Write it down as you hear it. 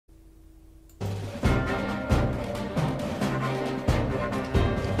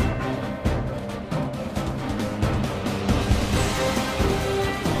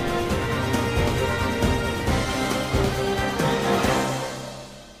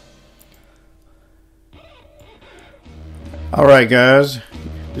All right, guys.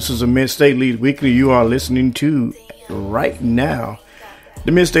 This is a Mid-State League Weekly you are listening to right now.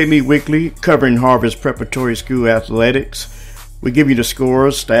 The Mid-State League Weekly covering Harvest Preparatory School athletics. We give you the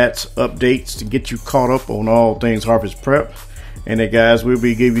scores, stats, updates to get you caught up on all things Harvest Prep. And then, guys, we'll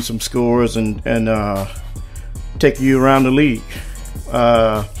be giving you some scores and taking you around the league.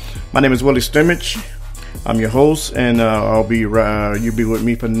 My name is Willie Stimmich. I'm your host, and you'll be with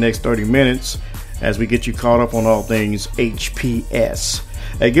me for the next 30 minutes as we get you caught up on all things HPS.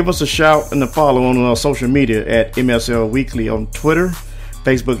 Hey, give us a shout and a follow on our social media at MSL Weekly on Twitter,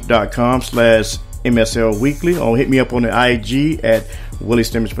 Facebook.com/MSL Weekly, or hit me up on the IG at Willie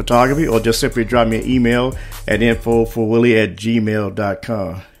Stimmich Photography, or just simply drop me an email at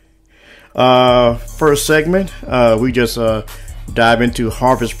info4willie@gmail.com. First segment, we just dive into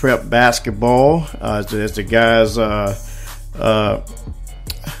Harvest Prep basketball as the guys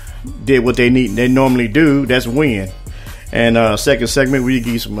did what they normally do, that's win. And second segment, we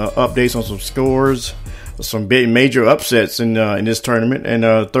give you some updates on some scores, some big major upsets in this tournament. And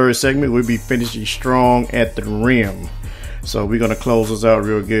third segment, we'll be finishing strong at the rim. So we're going to close this out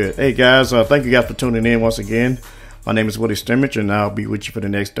real good. Hey guys, thank you guys for tuning in once again. My name is Willie Stimmich, and I'll be with you for the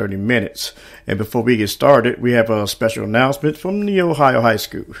next 30 minutes. And before we get started, we have a special announcement from the Ohio High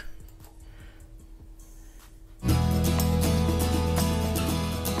School.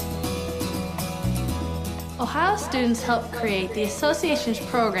 Ohio students help create the association's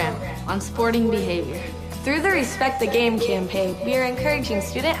program on sporting behavior. Through the Respect the Game campaign, we are encouraging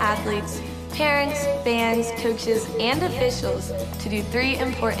student athletes, parents, fans, coaches, and officials to do 3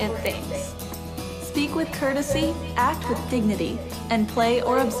 important things. Speak with courtesy, act with dignity, and play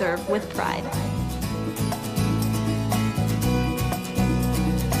or observe with pride.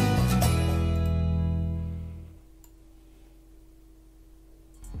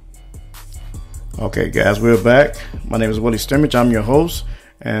 Okay, guys, we're back. My name is Willie Stimmich. I'm your host,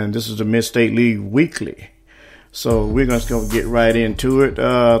 and this is the Mid-State League Weekly. So we're just going to get right into it.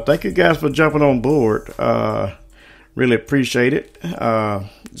 Thank you guys for jumping on board. Really appreciate it.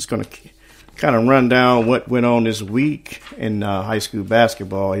 Just going to kind of run down what went on this week in high school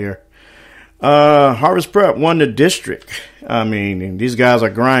basketball here. Harvest Prep won the district. I mean, these guys are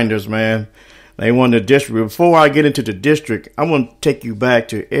grinders, man. They won the district. Before I get into the district, I want to take you back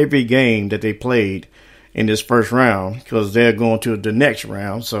to every game that they played in this first round because they're going to the next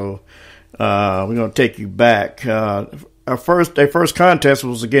round. So we're going to take you back. Their first contest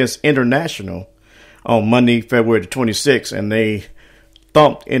was against International on Monday, February the 26th, and they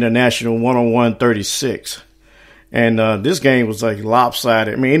thumped International 101-36. And this game was like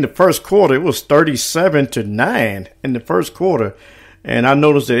lopsided. I mean, in the first quarter, it was 37-9 in the first quarter. And I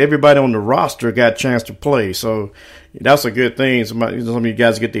noticed that everybody on the roster got a chance to play. So that's a good thing. Some of you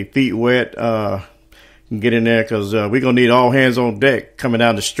guys get their feet wet, can get in there because we're going to need all hands on deck coming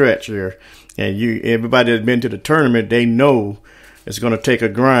down the stretch here. And everybody that's been to the tournament, they know it's going to take a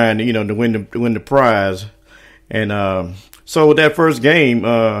grind, to win the prize. And so with that first game,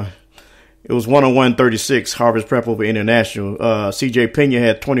 it was 101-36, Harvest Prep over International. CJ Pena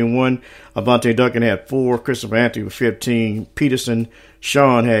had 21. Avante Duncan had 4. Christopher Anthony with 15. Peterson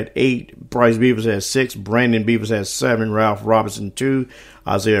Sean had 8. Bryce Beavers had 6. Brandon Beavers had 7. Ralph Robinson 2.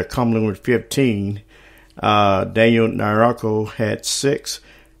 Isaiah Cumberland with 15. Daniel Narako had 6.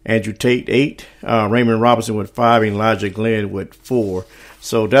 Andrew Tate 8. Raymond Robinson with 5. And Elijah Glenn with 4.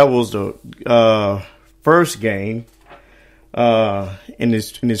 So that was the first game in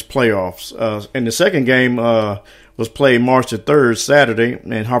his playoffs. And the second game was played March the 3rd, Saturday,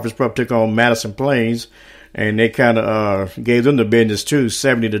 and Harvest Prep took on Madison Plains, and they kind of gave them the business too,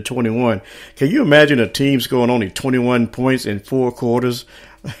 70-21. Can you imagine a team scoring only 21 points in 4 quarters?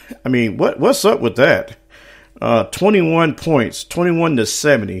 I mean, what's up with that? 21 points,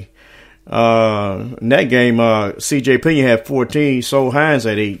 21-70. In that game, CJ Pena had 14, Sol Hines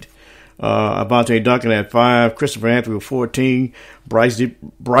had 8. Avante Duncan had 5, Christopher Anthony with 14,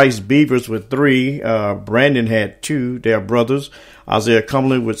 Bryce Beavers with 3, Brandon had 2, they're brothers, Isaiah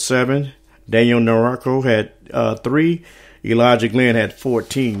Cumberland with 7, Daniel Narako had 3, Elijah Glenn had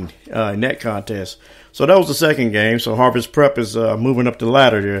 14 in that contest. So that was the second game. So Harvest Prep is moving up the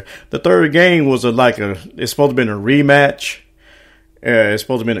ladder there. The third game was it's supposed to have been a rematch. It's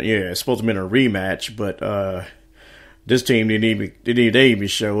supposed to have been a rematch, but this team didn't even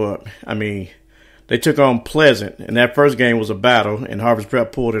show up. I mean, they took on Pleasant, and that first game was a battle, and Harvest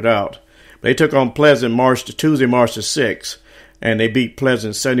Prep pulled it out. They took on Pleasant Tuesday, March the 6th, and they beat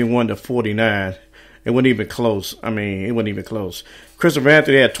Pleasant 71-49. It wasn't even close. I mean, it wasn't even close. Christopher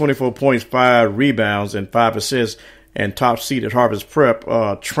Anthony had 24 points, 5 rebounds, and 5 assists, and top-seeded Harvest Prep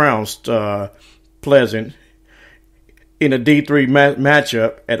trounced Pleasant in a D3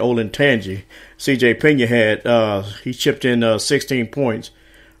 matchup at Olentangy, C.J. Pena had he chipped in 16 points,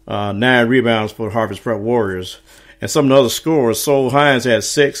 9 rebounds for the Harvest Prep Warriors. And some of the other scorers, Sol Hines had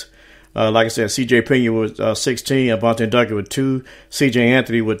 6. Like I said, C.J. Pena with 16, Avante Duckett with 2, C.J.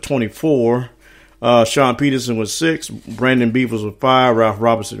 Anthony with 24, Sean Peterson with 6, Brandon Beavers with 5, Ralph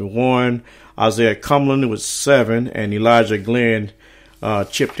Robinson with 1, Isaiah Cumberland with 7, and Elijah Glenn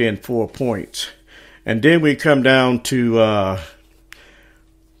chipped in 4 points. And then we come down to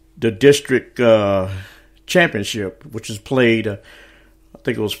the district championship, which was played, I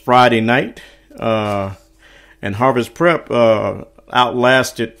think it was Friday night. And Harvest Prep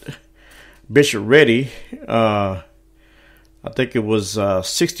outlasted Bishop Ready. I think it was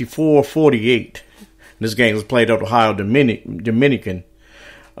 64-48. This game was played at Ohio Dominican.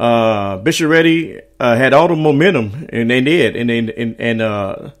 Bishop Ready had all the momentum, and they did, and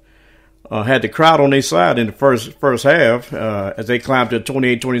had the crowd on their side in the first half as they climbed to a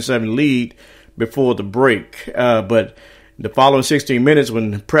 28-27 lead before the break. But the following 16 minutes,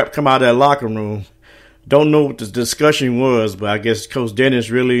 when Prep come out of that locker room, don't know what the discussion was, but I guess Coach Dennis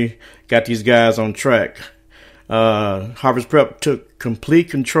really got these guys on track. Harvest Prep took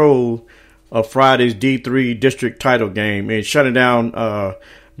complete control of Friday's D3 district title game and shutting down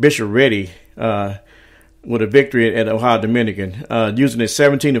Bishop Ready with a victory at Ohio Dominican. Using a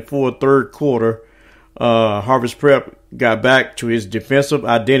 17-4 third quarter, Harvest Prep got back to its defensive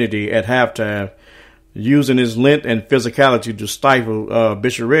identity at halftime, using his length and physicality to stifle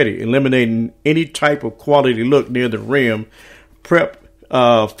Bishop Ready, eliminating any type of quality look near the rim. Prep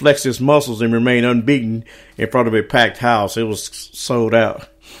flexed his muscles and remained unbeaten in front of a packed house. It was sold out.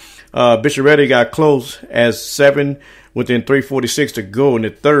 Bishop Ready got close as 7 within 3:46 to go in the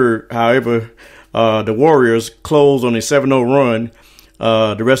third. However, the Warriors closed on a 7-0 run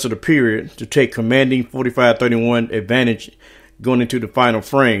the rest of the period to take commanding 45-31 advantage going into the final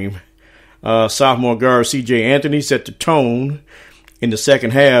frame. Sophomore guard C.J. Anthony set the tone in the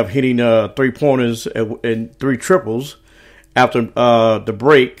second half, hitting 3-pointers and 3 triples after the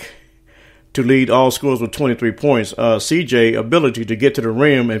break to lead all scorers with 23 points. C.J.'s ability to get to the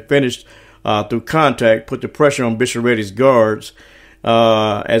rim and finish through contact put the pressure on Bishop Ready's guards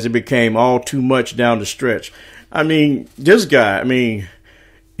as it became all too much down the stretch. I mean, this guy,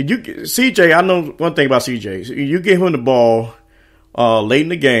 C.J., I know one thing about C.J. You give him the ball late in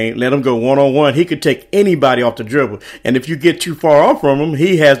the game, let him go one-on-one, he could take anybody off the dribble. And if you get too far off from him,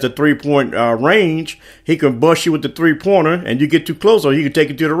 he has the 3-point range. He can bust you with the 3-pointer, and you get too close, or he can take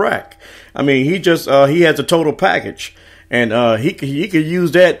it to the rack. I mean, he has a total package. And he could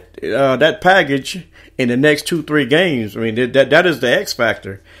use that package in the next 2-3 games. I mean, that is the X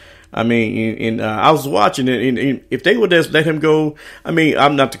factor. I mean, and I was watching it, and if they would just let him go, I mean,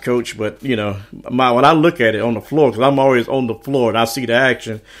 I'm not the coach, but, you know, when I look at it on the floor, because I'm always on the floor and I see the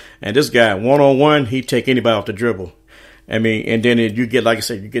action, and this guy, one-on-one, he'd take anybody off the dribble. I mean, and then you get, like I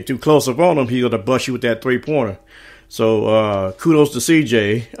said, you get too close up on him, he's going to bust you with that 3-pointer. So kudos to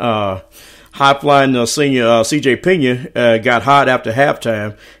CJ. High-flying senior CJ Pena got hot after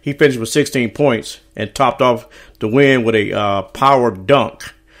halftime. He finished with 16 points and topped off the win with a power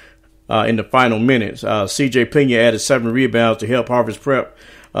dunk in the final minutes. CJ Pena added 7 rebounds to help Harvest Prep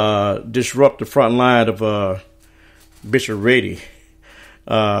disrupt the front line of Bishop Ready.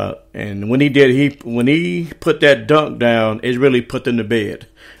 And when he put that dunk down, it really put them to bed.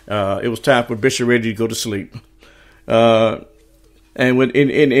 It was time for Bishop Ready to go to sleep. And when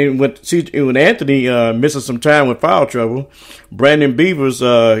Anthony missing some time with foul trouble, Brandon Beavers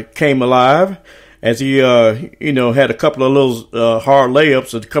came alive as he had a couple of little hard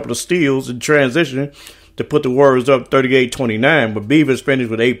layups and a couple of steals in transition to put the Warriors up 38-29. But Beavers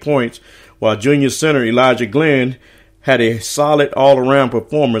finished with 8 points, while junior center Elijah Glenn had a solid all-around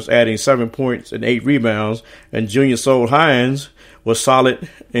performance, adding 7 points and 8 rebounds, and junior Sol Hines was solid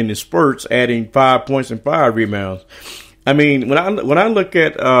in the spurts, adding 5 points and 5 rebounds. I mean, when I look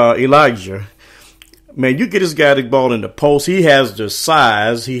at Elijah, man, you get this guy the ball in the post. He has the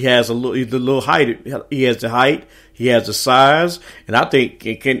size. He has the little height. He has the height. He has the size, and I think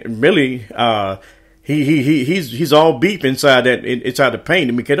it can really. He's all beef inside the paint.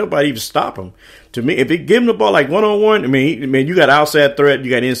 I mean, can nobody even stop him? To me, if they give him the ball like one-on-one, I mean, you got outside threat,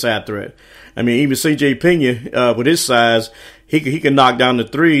 you got inside threat. I mean, even C.J. Pena with his size, he can knock down the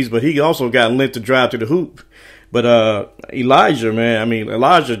threes, but he also got length to drive to the hoop. But Elijah, man, I mean,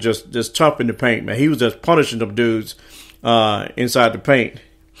 Elijah just tough in the paint, man. He was just punishing them dudes inside the paint.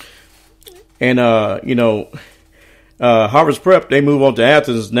 And Harvest Prep, they move on to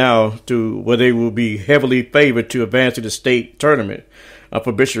Athens now, to where they will be heavily favored to advance to the state tournament.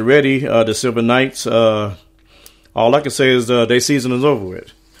 For Bishop Ready, the Silver Knights all I can say is their season is over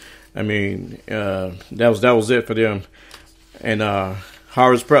with. I mean, that was it for them. And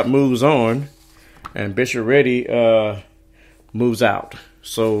Harvest Prep moves on, and Bishop Ready moves out.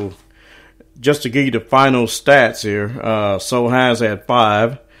 So just to give you the final stats here, Sol Hines had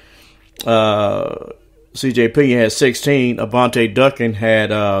 5. CJ Pinion had 16. Avante Duncan had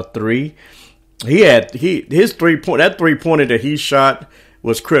 3. His 3-pointer that he shot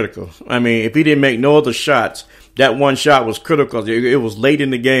was critical. I mean, if he didn't make no other shots, that one shot was critical. It was late in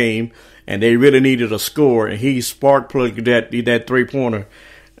the game, and they really needed a score, and he spark plugged that 3-pointer.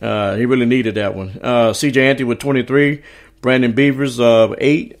 He really needed that one. CJ Anthony with 23. Brandon Beavers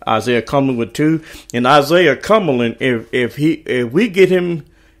 8. Isaiah Cumberland with 2. And Isaiah Cumberland, if we get him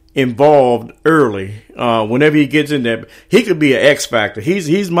involved early, whenever he gets in there, he could be an X factor.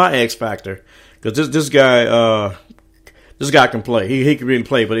 He's my X factor, because this guy can play. He can really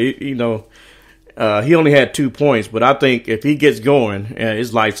play, but he only had 2 points. But I think if he gets going,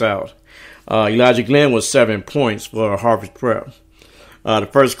 it's lights out. Elijah Glenn was 7 points for Harvest Prep. The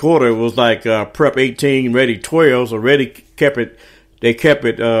first quarter was like Prep 18, Ready 12, so Ready kept it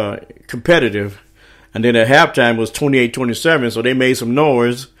competitive. And then at halftime it was 28-27, so they made some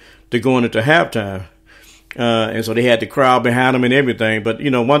noise to going into halftime. And so they had the crowd behind them and everything. But,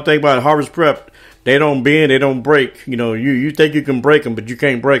 one thing about Harvest Prep, they don't bend, they don't break. You think you can break them, but you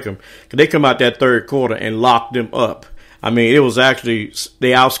can't break them. Because they come out that third quarter and lock them up. I mean, it was actually,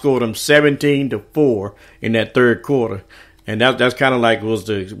 they outscored them 17-4 in that third quarter. And that's kind of like was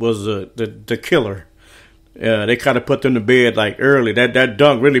the killer. They kind of put them to bed like early. That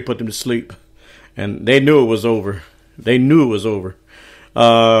dunk really put them to sleep. And they knew it was over.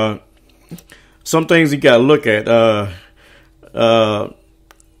 Some things you got to look at.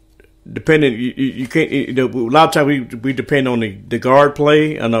 Depending, you can't. A lot of times we depend on the guard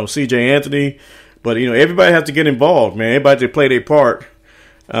play. I know CJ Anthony, but everybody has to get involved, man. Everybody to play their part.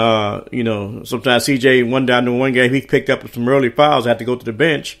 Sometimes CJ went down to one game. He picked up some early fouls. Had to go to the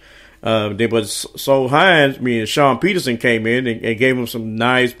bench. But Sol Hines, Sean Peterson came in and gave him some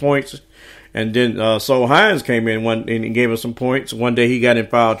nice points. And then Sol Hines came in and gave him some points. One day he got in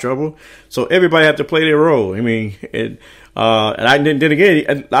foul trouble. So everybody had to play their role. I mean, and then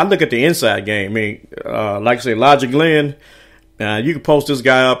again, I look at the inside game. I mean, like I say, Elijah Glenn, you can post this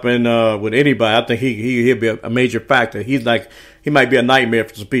guy up and with anybody. I think he'll be a major factor. He might be a nightmare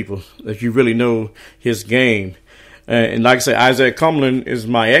for some people if you really know his game. And like I said, Isaiah Cumberland is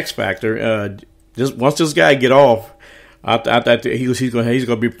my X factor. Once this guy get off, I think he's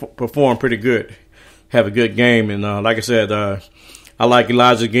gonna perform pretty good, have a good game. And like I said, I like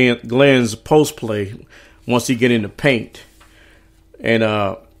Elijah Glenn's post play once he get in the paint. And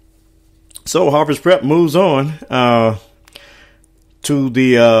so Harvest Prep moves on to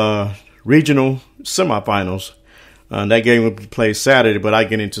the regional semifinals. That game will be played Saturday, but I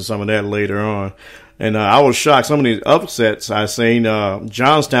get into some of that later on. And I was shocked. Some of these upsets I seen.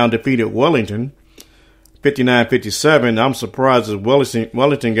 Johnstown defeated Wellington 59-57. I'm surprised that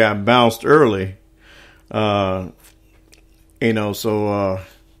Wellington got bounced early. So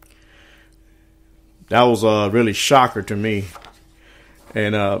that was a really shocker to me.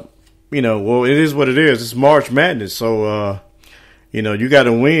 And, well, it is what it is. It's March Madness. So, you got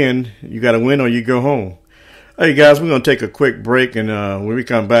to win. You got to win or you go home. Hey, guys, we're going to take a quick break. And when we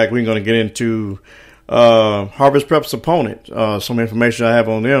come back, we're going to get into Harvest Prep's opponent. Some information I have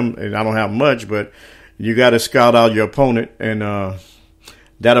on them, and I don't have much, but you got to scout out your opponent. And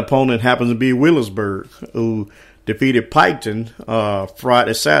that opponent happens to be Wheelersburg, who defeated Piketon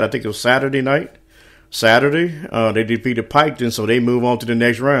Saturday. I think it was Saturday night. They defeated Piketon, so they move on to the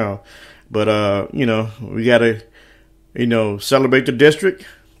next round. But, we got to, celebrate the district,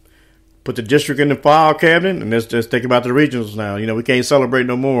 put the district in the file cabinet, and let's just think about the regionals now. We can't celebrate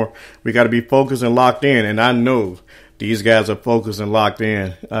no more. We got to be focused and locked in, and I know these guys are focused and locked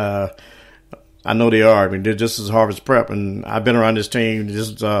in. I know they are. I mean, this is Harvest Prep, and I've been around this team,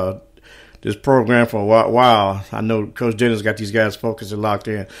 this program for a while. I know Coach Dennis got these guys focused and locked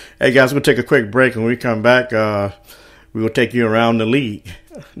in. Hey, guys, we'll take a quick break. When we come back, we will take you around the league.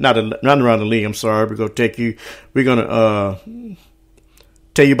 Not around the league, I'm sorry. We're going to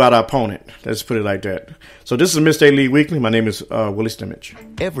tell you about our opponent. Let's put it like that. So this is Mid-State League Weekly. My name is Willie Stimich.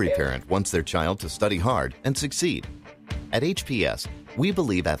 Every parent wants their child to study hard and succeed. At HPS, we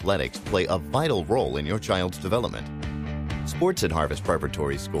believe athletics play a vital role in your child's development. Sports at Harvest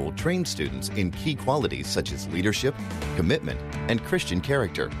Preparatory School train students in key qualities such as leadership, commitment, and Christian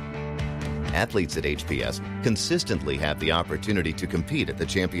character. Athletes at HPS consistently have the opportunity to compete at the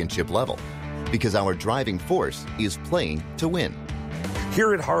championship level because our driving force is playing to win.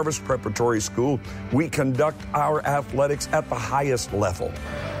 Here at Harvest Preparatory School, we conduct our athletics at the highest level.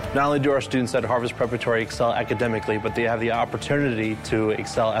 Not only do our students at Harvest Preparatory excel academically, but they have the opportunity to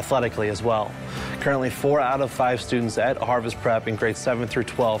excel athletically as well. Currently, 4 out of 5 students at Harvest Prep in grades 7 through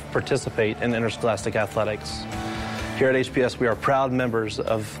 12 participate in interscholastic athletics. Here at HPS, we are proud members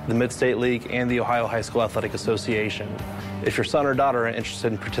of the Mid-State League and the Ohio High School Athletic Association. If your son or daughter are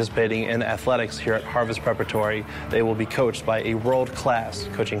interested in participating in athletics here at Harvest Preparatory, they will be coached by a world-class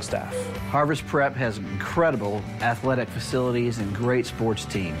coaching staff. Harvest Prep has incredible athletic facilities and great sports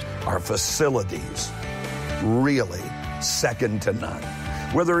teams. Our facilities, really second to none.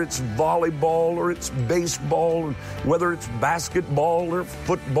 Whether it's volleyball or it's baseball, whether it's basketball or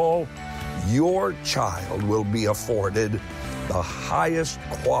football, your child will be afforded the highest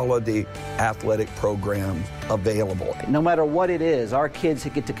quality athletic programs available. No matter what it is, our kids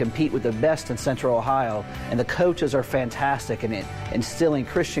get to compete with the best in Central Ohio, and the coaches are fantastic in instilling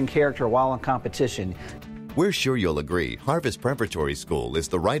Christian character while in competition. We're sure you'll agree Harvest Preparatory School is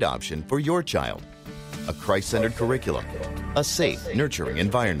the right option for your child. A Christ-centered curriculum, a safe, nurturing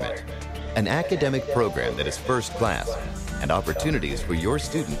environment, an academic program that is first class, and opportunities for your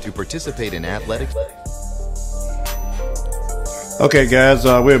student to participate in athletics. Okay, guys,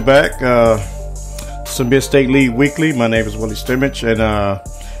 we're back. Some Mid-State League Weekly. My name is Willie Stimich, and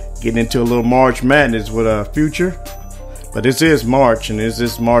getting into a little March Madness with Future. But this is March, and this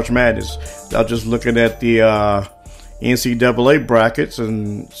is March Madness. I'm just looking at the NCAA brackets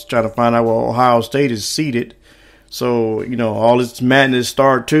and trying to find out where Ohio State is seated. So, you know, all this madness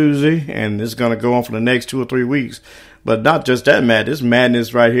start Tuesday, and it's going to go on for the next 2 or 3 weeks. But not just that madness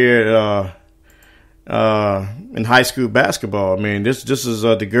right here in high school basketball. I mean, this is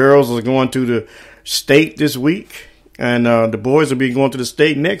the girls are going to the state this week, and the boys will be going to the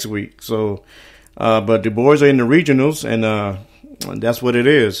state next week. So, but the boys are in the regionals, and that's what it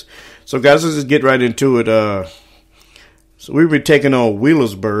is. So, guys, let's just get right into it. So we'll be taking on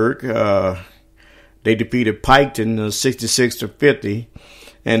Wheelersburg. They defeated Piketon 66-50,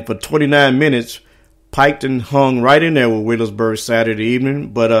 and for 29 minutes. Piketon hung right in there with Wheelersburg Saturday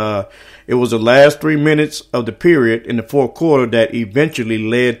evening, but it was the last 3 minutes of the period in the fourth quarter that eventually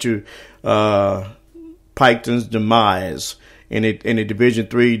led to Piketon's demise in a Division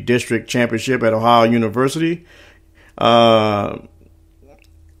III district championship at Ohio University.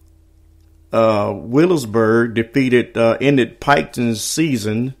 Wheelersburg ended Piketon's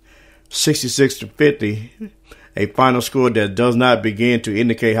season 66-50. A final score that does not begin to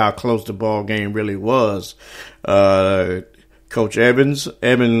indicate how close the ball game really was. Coach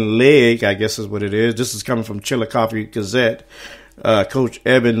Evan Legg, I guess is what it is. This is coming from Chillicothe Gazette. Coach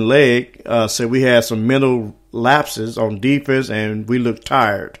Evan Legg said we had some mental lapses on defense and we looked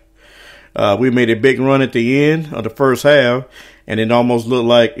tired. We made a big run at the end of the first half, and it almost looked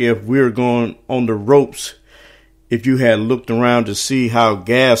like if we were going on the ropes if you had looked around to see how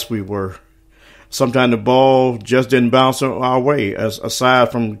gassed we were. Sometimes the ball just didn't bounce our way. Aside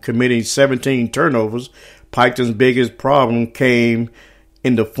from committing 17 turnovers, Piketon's biggest problem came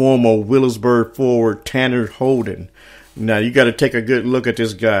in the form of Wheelersburg forward Tanner Holden. Now, you got to take a good look at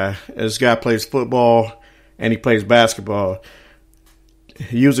this guy. This guy plays football and he plays basketball.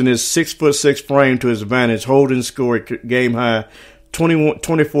 Using his 6'6" frame to his advantage, Holden scored game-high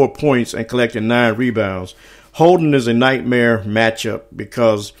 24 points and collected 9 rebounds. Holden is a nightmare matchup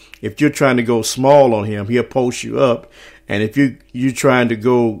because if you're trying to go small on him, he'll post you up. And if you're trying to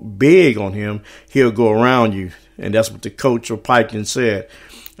go big on him, he'll go around you. And that's what the coach of Piketon said.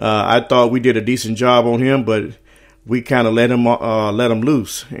 I thought we did a decent job on him, but we kind of let him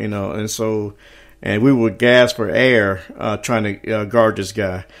loose, you know. And we were gasped for air trying to guard this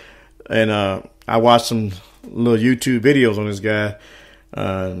guy. And I watched some little YouTube videos on this guy.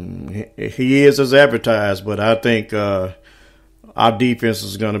 He is as advertised, but I think our defense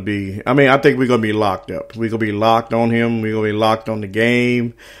is going to be, I think we're going to be locked up. We're going to be locked on him. We're going to be locked on the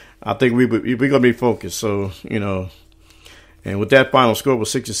game. I think we're going to be focused. So, you know, and with that final score was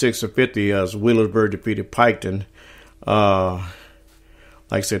 66-50 as Wheelersburg defeated Piketon. Like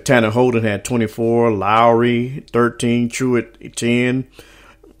I said, Tanner Holden had 24, Lowry 13, Truitt 10.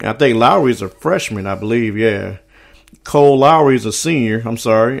 I think Lowry's a freshman, I believe, yeah. Cole Lowry is a senior,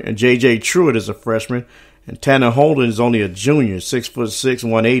 and J.J. Truitt is a freshman, and Tanner Holden is only a junior, 6'6",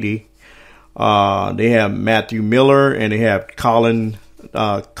 180. They have Matthew Miller, and they have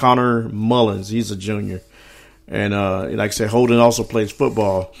Connor Mullins. He's a junior. And like I said, Holden also plays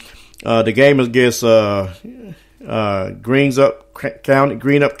football. The game is against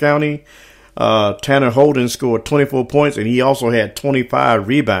Greenup County. Tanner Holden scored 24 points, and he also had 25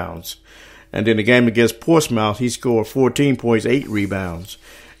 rebounds. And then the game against Portsmouth, he scored 14 points, 8 rebounds.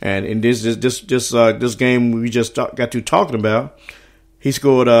 And in this game we just got to talking about, he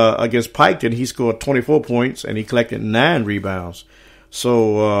scored against Piketon. He scored 24 points and he collected 9 rebounds.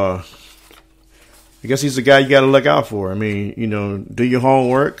 So I guess he's the guy you got to look out for. I mean, do your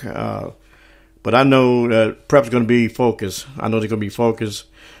homework. But I know that Prep's going to be focused. I know they're going to be focused.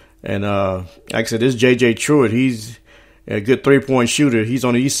 And like I said, this J.J. Truitt, he's a good 3-point shooter. He's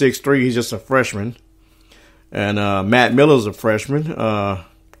 6'3". He's just a freshman. And Matt Miller's a freshman.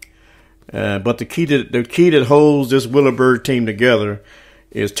 But the key that holds this Williamsburg team together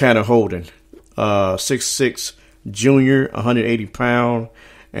is Tanner Holden, 6'6", junior, 180 pound,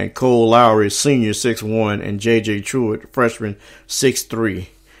 and Cole Lowry, senior, 6'1", and J.J. Truitt, freshman, 6'3".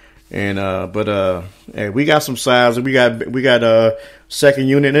 And hey, we got some size, and we got a second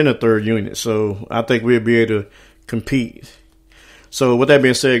unit and a third unit, so I think we'll be able to compete. So with that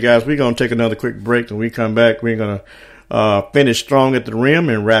being said, guys, we're gonna take another quick break. When we come back, we're gonna finish strong at the rim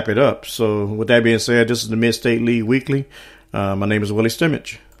and wrap it up. So with that being said, this is the Mid-State League Weekly. My name is Willie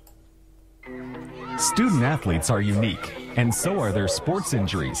Stimmich. Student athletes are unique, and so are their sports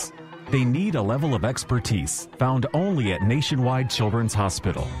injuries. They need a level of expertise found only at Nationwide Children's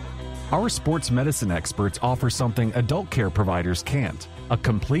Hospital. Our sports medicine experts offer something adult care providers can't: a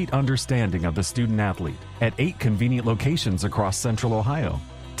complete understanding of the student athlete at 8 convenient locations across Central Ohio.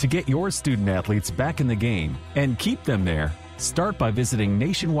 To get your student athletes back in the game and keep them there, start by visiting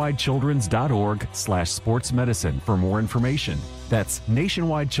nationwidechildrens.org/sportsmedicine for more information. That's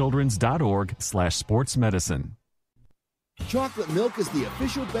nationwidechildrens.org/sportsmedicine. Chocolate milk is the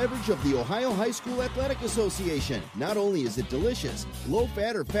official beverage of the Ohio High School Athletic Association. Not only is it delicious,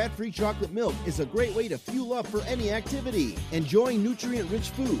 low-fat or fat-free chocolate milk is a great way to fuel up for any activity. Enjoying nutrient-rich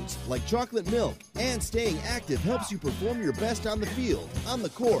foods like chocolate milk and staying active helps you perform your best on the field, on the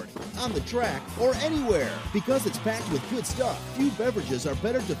court, on the track, or anywhere. Because it's packed with good stuff, few beverages are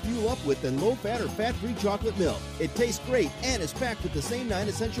better to fuel up with than low-fat or fat-free chocolate milk. It tastes great and is packed with the same 9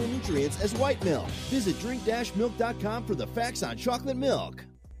 essential nutrients as white milk. Visit drink-milk.com for the facts on chocolate milk.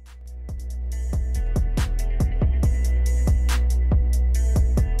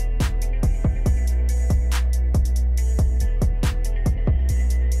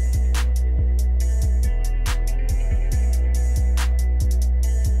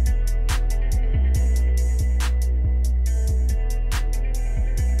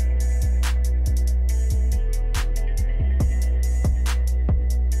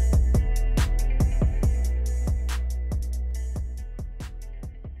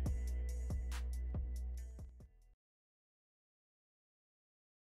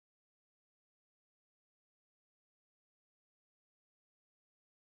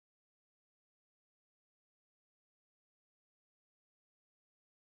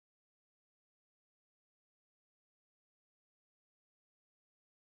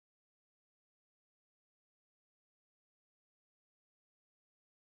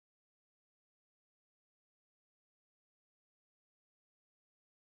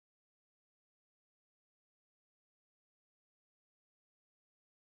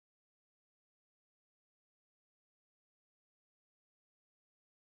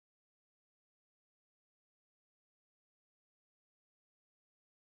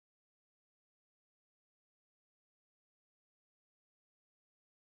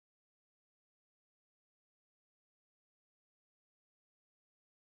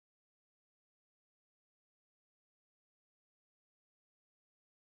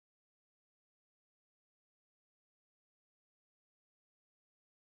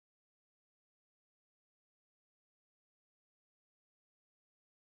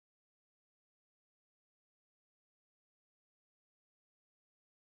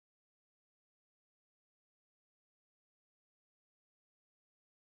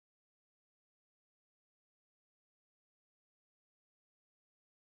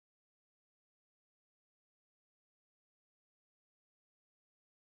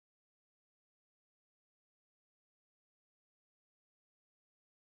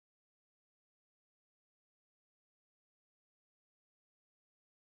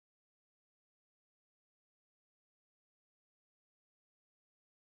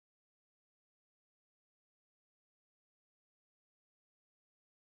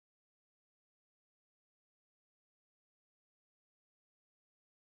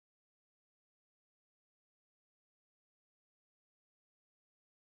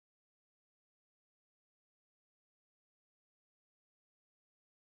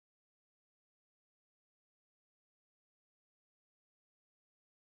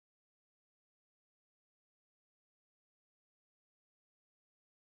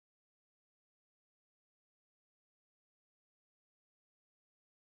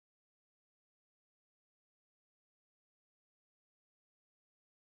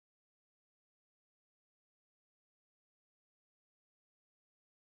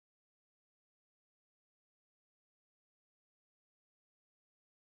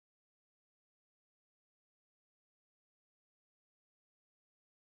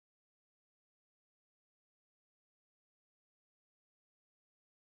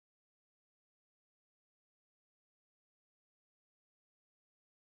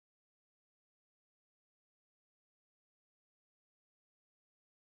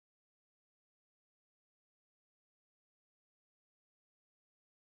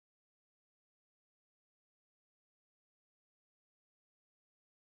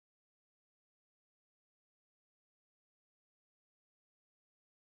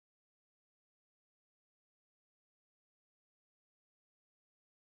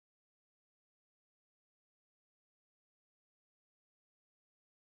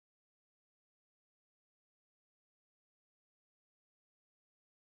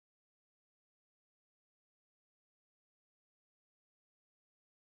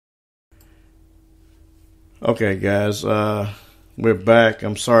 Okay, guys, we're back.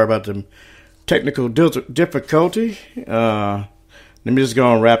 I'm sorry about the technical difficulty. Let me just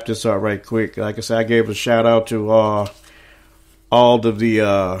go and wrap this up right quick. Like I said, I gave a shout out to all of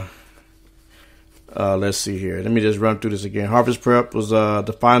the. Let's see here. Let me just run through this again. Harvest Prep was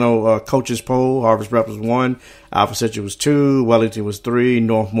the final coaches poll. Harvest Prep was 1. Alpha Central was 2. Wellington was 3.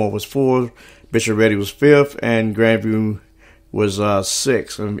 Northmore was 4. Bishop Ready was 5th, and Grandview was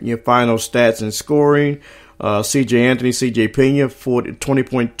 6th. And your final stats and scoring: C.J. Anthony, C.J. Pena,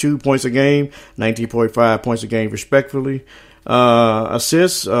 20.2 points a game, 19.5 points a game, respectively.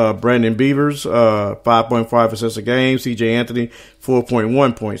 Assists: Brandon Beavers, 5.5 assists a game. C.J. Anthony,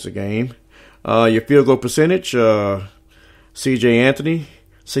 4.1 points a game. Your field goal percentage: C.J. Anthony,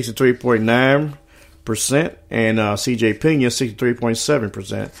 63.9%, and C.J. Pena,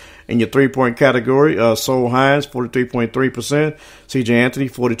 63.7%. In your 3-point category, Sol Hines, 43.3%, C.J. Anthony,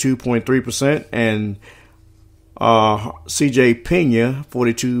 42.3%, and C.J. Pena,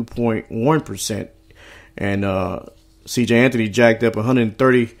 42.1%. And C.J. Anthony jacked up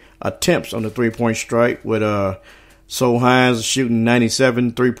 130 attempts on the 3-point strike, with Sol Hines shooting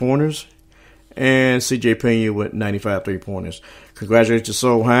 97 3-pointers, and C.J. Pena with 95 3-pointers. Congratulations to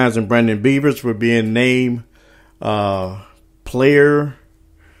Sol Hines and Brandon Beavers for being named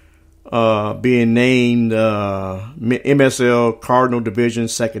MSL Cardinal Division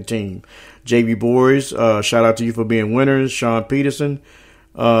 2nd team. JV Boys, shout out to you for being winners. Sean Peterson,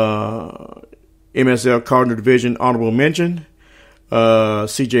 MSL Cardinal Division honorable mention.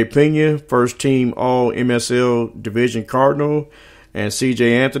 CJ Pena, first team all MSL Division Cardinal. And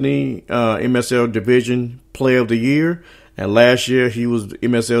CJ Anthony, MSL Division Player of the Year. And last year he was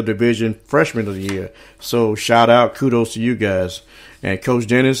MSL Division Freshman of the Year. So shout out, kudos to you guys. And Coach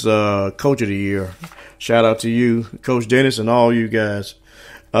Dennis, Coach of the Year. Shout out to you, Coach Dennis, and all you guys.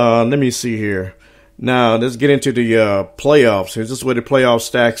 Let me see here. Now, let's get into the playoffs. This is where the playoffs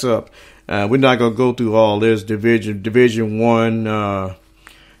stacks up. We're not going to go through all this. Division 1.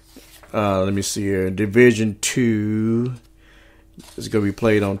 Let me see here. Division 2. It's going to be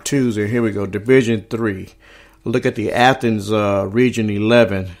played on Tuesday. Here we go. Division 3. Look at the Athens Region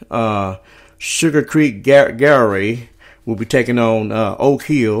 11. Sugar Creek Garray will be taking on Oak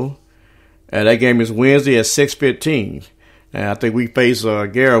Hill. That game is Wednesday at 6:15. And I think we faced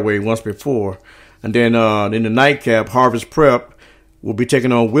Garraway once before. And then in the nightcap, Harvest Prep will be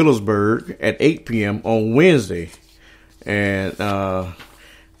taking on Willisburg at 8 p.m. on Wednesday. And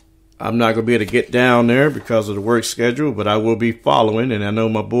I'm not going to be able to get down there because of the work schedule, but I will be following. And I know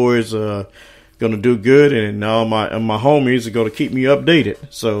my boys are going to do good, and all my homies are going to keep me updated.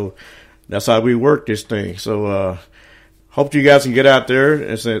 So that's how we work this thing. So hope you guys can get out there.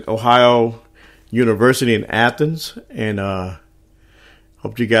 It's at Ohio University in Athens, and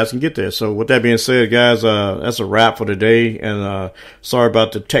hope you guys can get there. So with that being said, guys, that's a wrap for today. And sorry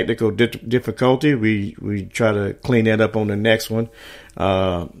about the technical difficulty. We try to clean that up on the next one.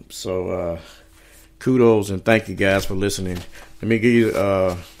 So kudos and thank you guys for listening. Let me give you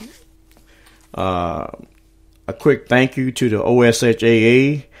a quick thank you to the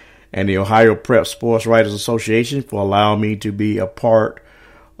OSHAA and the Ohio Prep Sports Writers Association for allowing me to be a part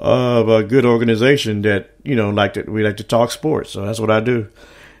of a good organization that, we like to talk sports. So that's what I do.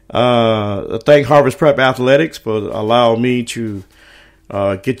 Thank Harvest Prep Athletics for allowing me to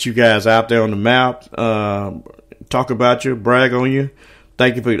get you guys out there on the map, talk about you, brag on you.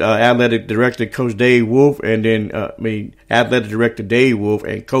 Thank you for Athletic Director Coach Dave Wolf, and then Athletic Director Dave Wolf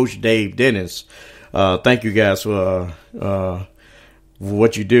and Coach Dave Dennis. Thank you guys for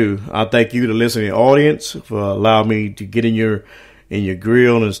what you do. I thank you, the listening audience, for allowing me to get in your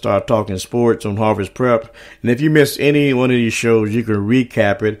grill and start talking sports on Harvest Prep. And if you missed any one of these shows, you can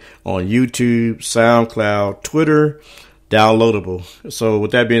recap it on YouTube, SoundCloud, Twitter, downloadable. So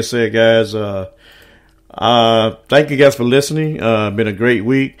with that being said, guys, thank you guys for listening. Been a great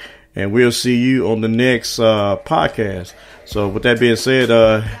week, and we'll see you on the next podcast. So with that being said,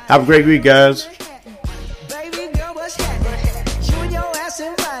 have a great week, guys. Baby girl, what's happening? You and your ass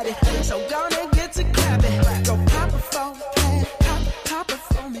invited. So gonna